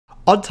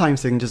Odd time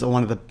signatures are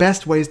one of the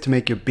best ways to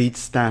make your beats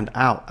stand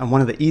out, and one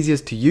of the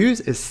easiest to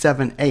use is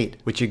 7/8,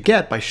 which you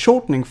get by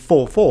shortening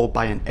 4/4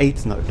 by an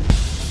eighth note.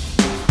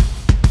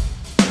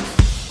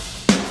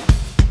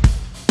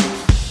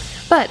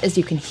 But as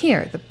you can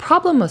hear, the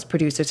problem most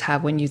producers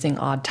have when using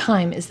odd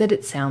time is that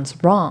it sounds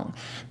wrong.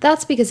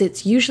 That's because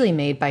it's usually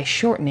made by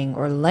shortening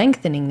or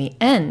lengthening the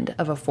end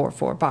of a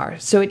 4/4 bar,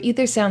 so it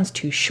either sounds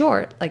too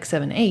short, like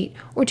 7/8,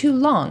 or too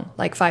long,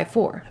 like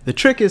 5/4. The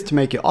trick is to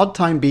make your odd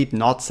time beat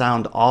not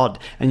sound odd,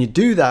 and you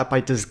do that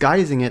by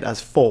disguising it as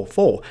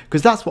 4/4,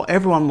 because that's what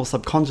everyone will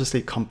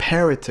subconsciously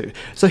compare it to.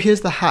 So here's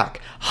the hack: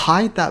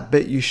 hide that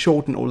bit you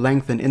shorten or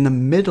lengthen in the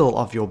middle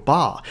of your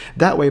bar.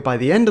 That way, by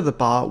the end of the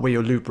bar, where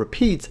your loop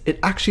repeats, it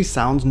actually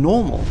sounds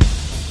normal.